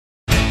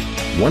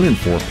1 in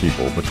 4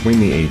 people between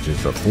the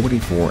ages of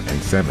 44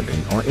 and 70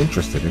 are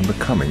interested in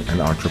becoming an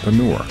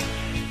entrepreneur.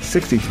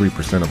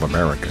 63% of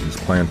Americans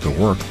plan to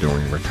work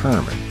during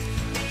retirement.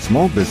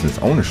 Small business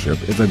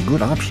ownership is a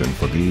good option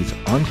for these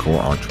Encore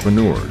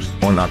entrepreneurs.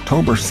 On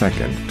October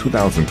 2nd,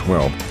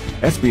 2012,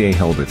 SBA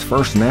held its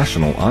first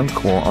National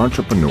Encore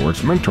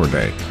Entrepreneurs Mentor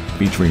Day,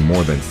 featuring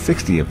more than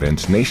 60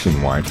 events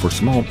nationwide for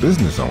small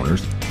business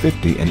owners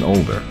 50 and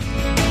older.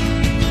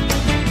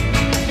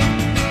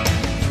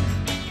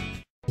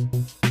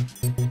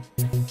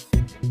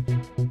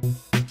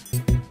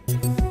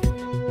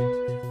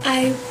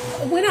 I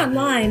went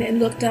online and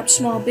looked up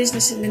small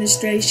business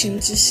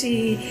administration to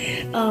see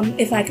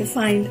if I could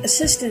find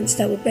assistance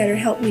that would better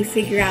help me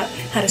figure out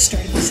how to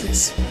start a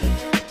business.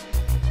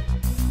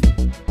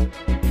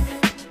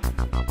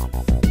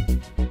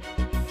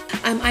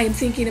 I am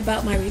thinking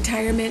about my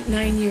retirement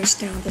 9 years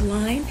down the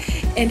line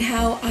and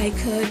how I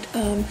could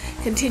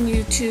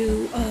continue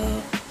to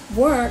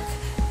work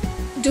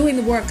doing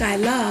the work I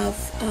love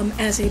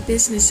as a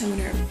business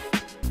owner.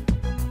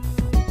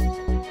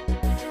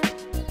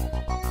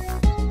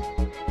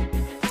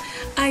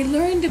 I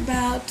learned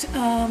about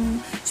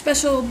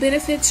special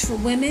benefits for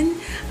women.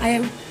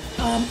 I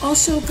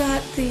also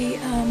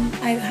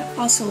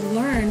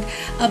learned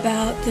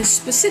about the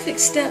specific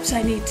steps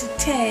I need to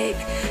take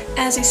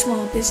as a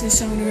small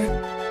business owner.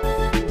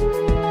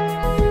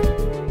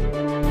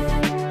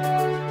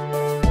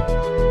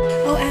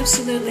 Oh,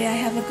 absolutely. I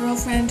have a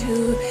girlfriend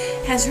who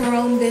has her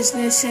own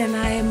business, and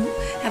I'm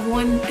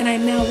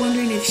now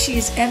wondering if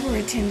she's ever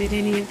attended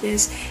any of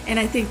this, and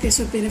I think this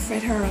would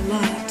benefit her a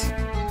lot.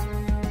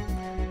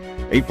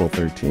 April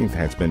 13th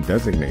has been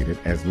designated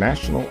as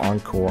National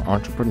Encore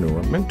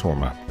Entrepreneur Mentor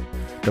Month.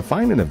 To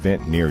find an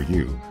event near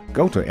you,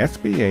 go to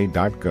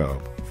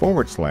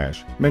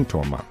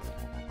sba.gov/Mentor Month.